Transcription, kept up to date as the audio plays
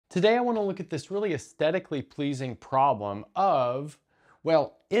Today I want to look at this really aesthetically pleasing problem of,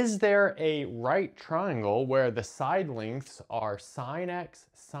 well, is there a right triangle where the side lengths are sine x,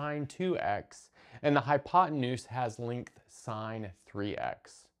 sine 2x, and the hypotenuse has length sine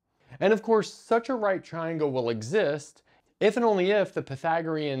 3x? And of course, such a right triangle will exist if and only if the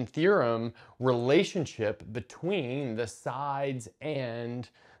Pythagorean theorem relationship between the sides and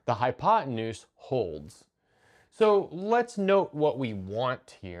the hypotenuse holds. So let's note what we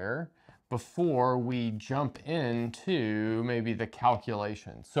want here before we jump into maybe the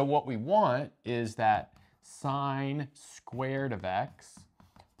calculation. So what we want is that sine squared of x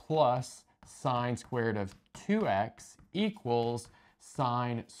plus sine squared of 2x equals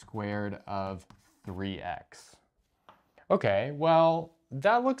sine squared of 3x. Okay, well,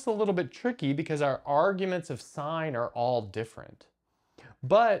 that looks a little bit tricky because our arguments of sine are all different.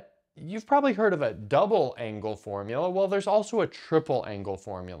 But you've probably heard of a double angle formula. Well, there's also a triple angle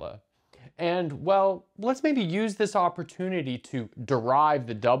formula. And well, let's maybe use this opportunity to derive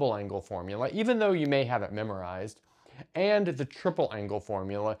the double angle formula, even though you may have it memorized, and the triple angle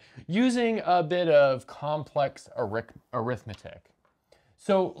formula using a bit of complex arithmetic.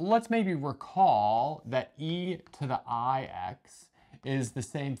 So let's maybe recall that e to the ix is the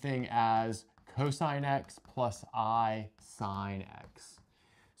same thing as cosine x plus I sine x.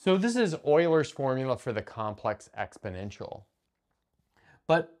 So this is Euler's formula for the complex exponential.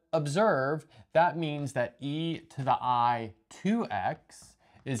 But observe, that means that e to the I 2x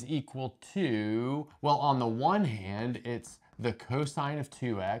is equal to, well, on the one hand, it's the cosine of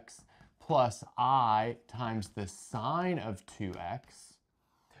 2x plus I times the sine of 2x.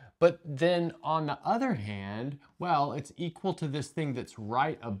 But then on the other hand, well, it's equal to this thing that's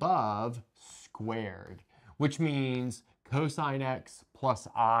right above squared, which means cosine x plus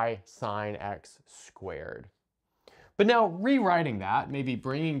I sine x squared. But now rewriting that, maybe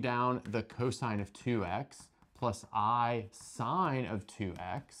bringing down the cosine of 2x plus I sine of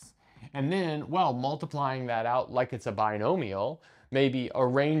 2x, and then, well, multiplying that out like it's a binomial, maybe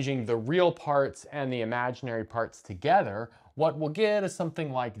arranging the real parts and the imaginary parts together, what we'll get is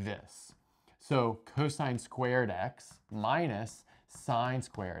something like this. So cosine squared x minus sine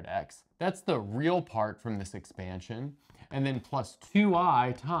squared x, that's the real part from this expansion, and then plus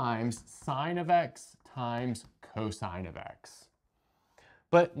 2i times sine of x times cosine of x.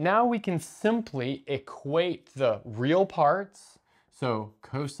 But now we can simply equate the real parts, so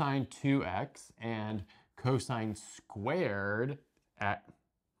cosine 2x and cosine squared x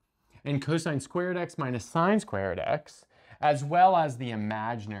minus sine squared x, as well as the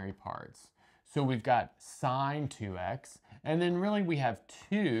imaginary parts. So we've got sine 2x, and then really we have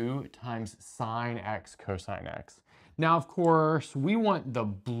 2 times sine x cosine x. Now, of course, we want the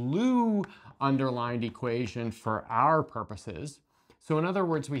blue underlined equation for our purposes. So in other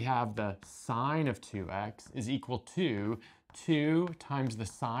words, we have the sine of 2x is equal to 2 times the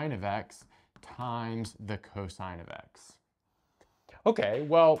sine of x times the cosine of x. Okay,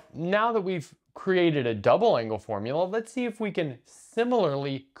 well, now that we've created a double angle formula, let's see if we can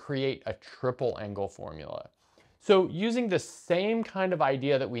similarly create a triple angle formula. So using the same kind of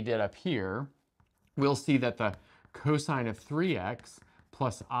idea that we did up here, we'll see that the cosine of 3x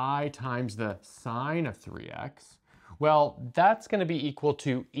plus I times the sine of 3x, well, that's going to be equal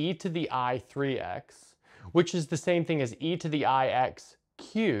to e to the I 3x, which is the same thing as e to the ix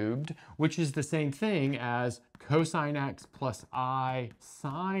cubed, which is the same thing as cosine x plus I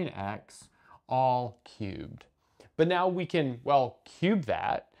sine x all cubed. But now we can, well, cube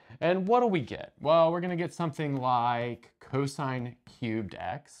that, and what do we get? Well, we're going to get something like cosine cubed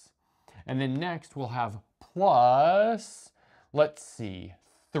x, and then next we'll have plus, let's see,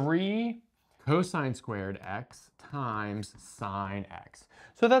 3 cosine squared x times sine x.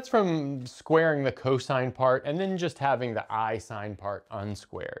 So that's from squaring the cosine part and then just having the I sine part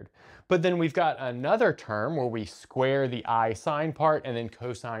unsquared. But then we've got another term where we square the I sine part and then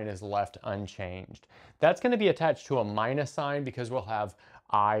cosine is left unchanged. That's going to be attached to a minus sign because we'll have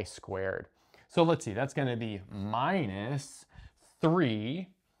I squared. So let's see, that's going to be minus 3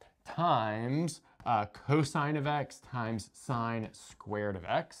 times cosine of x times sine squared of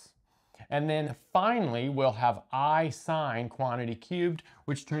x. And then finally, we'll have I sine quantity cubed,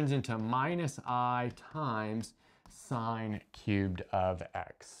 which turns into minus I times sine cubed of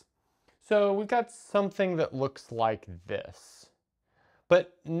x. So we've got something that looks like this.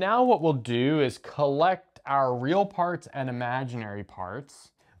 But now what we'll do is collect our real parts and imaginary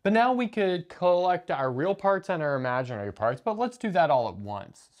parts. But now we could collect our real parts and our imaginary parts, but let's do that all at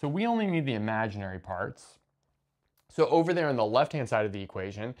once. So we only need the imaginary parts. So over there on the left-hand side of the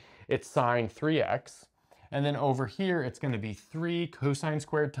equation, it's sine 3x. And then over here, it's going to be 3 cosine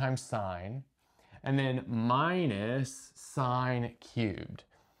squared times sine, and then minus sine cubed.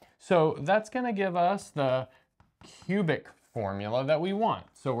 So that's going to give us the cubic formula that we want.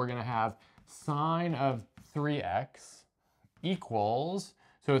 So we're going to have sine of 3x equals,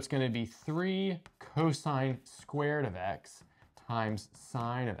 so it's going to be 3 cosine squared of x times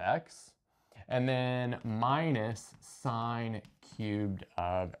sine of x, and then minus sine cubed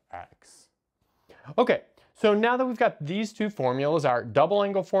of x. Okay, so now that we've got these two formulas, our double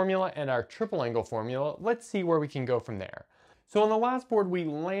angle formula and our triple angle formula, let's see where we can go from there. So on the last board, we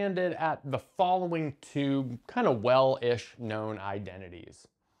landed at the following two kind of well-ish known identities.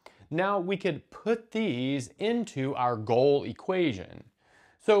 Now we could put these into our goal equation.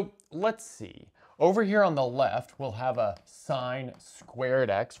 So let's see. Over here on the left, we'll have a sine squared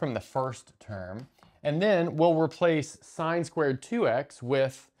x from the first term, and then we'll replace sine squared 2x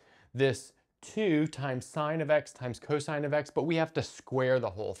with this 2 times sine of x times cosine of x, but we have to square the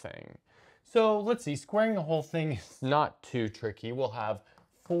whole thing. So let's see, squaring the whole thing is not too tricky. We'll have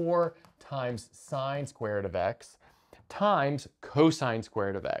 4 times sine squared of x times cosine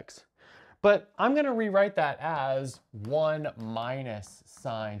squared of x. But I'm going to rewrite that as 1 minus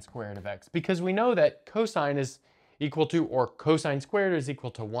sine squared of x, because we know that cosine is equal to, or cosine squared is equal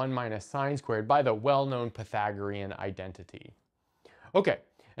to 1 minus sine squared by the well-known Pythagorean identity. Okay,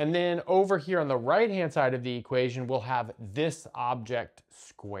 and then over here on the right-hand side of the equation, we'll have this object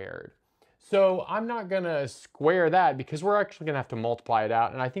squared. So I'm not going to square that because we're actually going to have to multiply it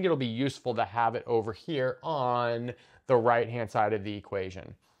out, and I think it'll be useful to have it over here on the right-hand side of the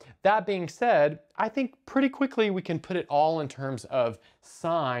equation. That being said, I think pretty quickly we can put it all in terms of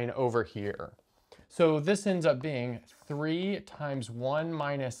sine over here. So this ends up being 3 times 1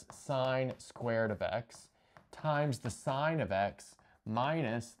 minus sine squared of x times the sine of x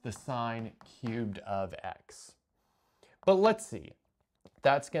minus the sine cubed of x. But let's see.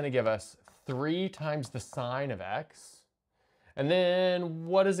 That's going to give us 3 times the sine of x. And then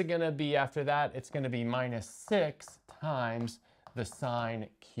what is it going to be after that? It's going to be minus 6 times the sine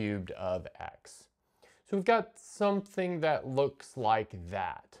cubed of x. So we've got something that looks like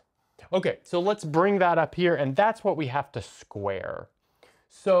that. Okay, so let's bring that up here, and that's what we have to square.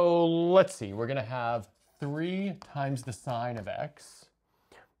 So let's see, we're gonna have 3 times the sine of x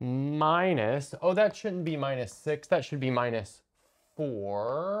minus, oh, that shouldn't be minus 6, that should be minus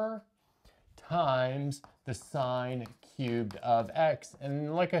 4 times the sine cubed of x.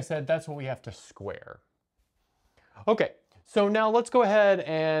 And like I said, that's what we have to square. Okay. So now let's go ahead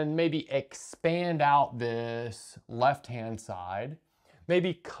and maybe expand out this left-hand side,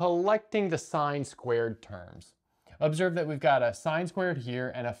 maybe collecting the sine squared terms. Observe that we've got a sine squared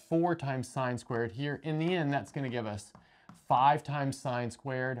here and a 4 times sine squared here. In the end, that's going to give us 5 times sine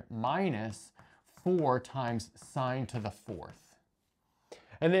squared minus 4 times sine to the 4th.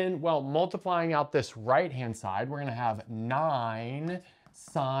 And then, well, multiplying out this right-hand side, we're going to have 9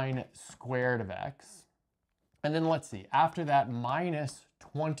 sine squared of x. And then let's see, after that, minus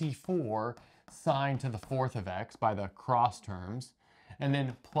 24 sine to the 4th of x by the cross terms, and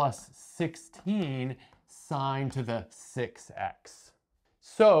then plus 16 sine to the 6x.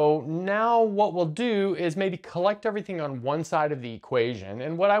 So now what we'll do is maybe collect everything on one side of the equation,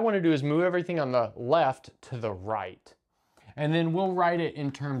 and what I want to do is move everything on the left to the right. And then we'll write it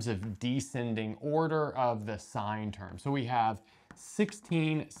in terms of descending order of the sine term. So we have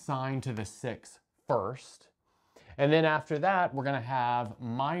 16 sine to the 6 first. And then after that, we're going to have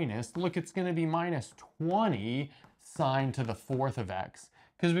minus, look, it's going to be minus 20 sine to the 4th of x,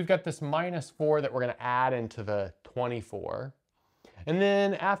 because we've got this minus 4 that we're going to add into the 24. And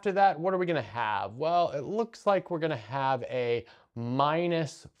then after that, what are we going to have? Well, it looks like we're going to have a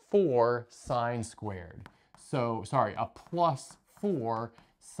minus 4 sine squared. So, sorry, a plus 4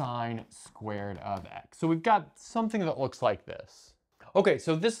 sine squared of x. So we've got something that looks like this. Okay,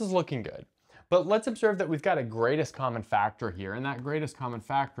 so this is looking good. But let's observe that we've got a greatest common factor here, and that greatest common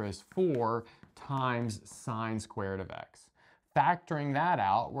factor is 4 times sine squared of x. Factoring that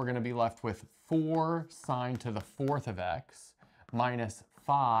out, we're going to be left with 4 sine to the 4th of x minus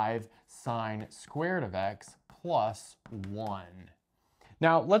 5 sine squared of x plus 1.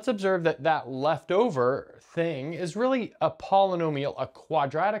 Now, let's observe that that leftover thing is really a polynomial, a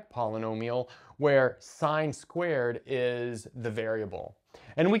quadratic polynomial, where sine squared is the variable.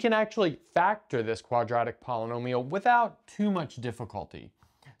 And we can actually factor this quadratic polynomial without too much difficulty.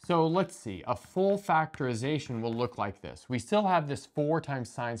 So let's see, a full factorization will look like this. We still have this 4 times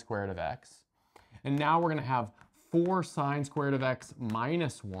sine squared of x, and now we're going to have 4 sine squared of x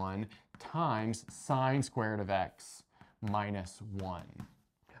minus 1 times sine squared of x minus 1.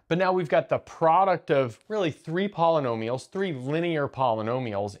 But now we've got the product of really three polynomials, three linear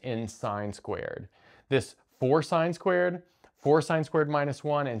polynomials in sine squared. This 4 sine squared minus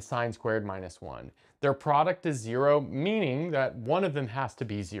 1, and sine squared minus 1. Their product is 0, meaning that one of them has to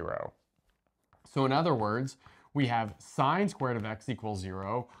be 0. So in other words, we have sine squared of x equals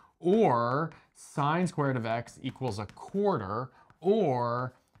 0, or sine squared of x equals a quarter,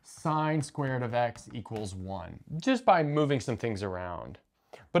 or sine squared of x equals 1, just by moving some things around.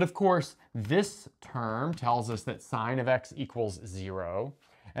 But of course, this term tells us that sine of x equals 0,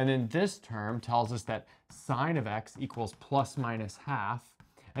 and then this term tells us that sine of x equals plus minus half,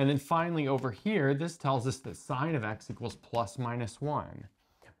 and then finally over here, this tells us that sine of x equals plus minus 1.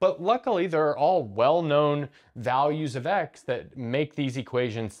 But luckily, they're all well-known values of x that make these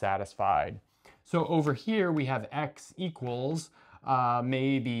equations satisfied. So over here, we have x equals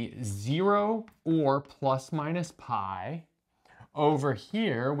maybe 0 or plus minus pi. Over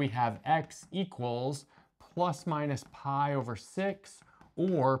here, we have x equals plus minus pi over 6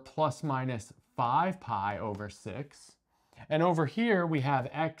 or plus minus 5 pi over 6. And over here, we have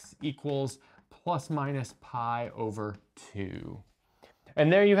x equals plus minus pi over 2.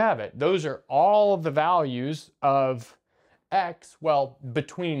 And there you have it. Those are all of the values of x, well,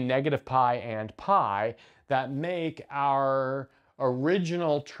 between negative pi and pi, that make our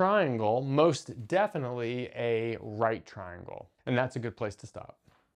original triangle most definitely a right triangle. And that's a good place to stop.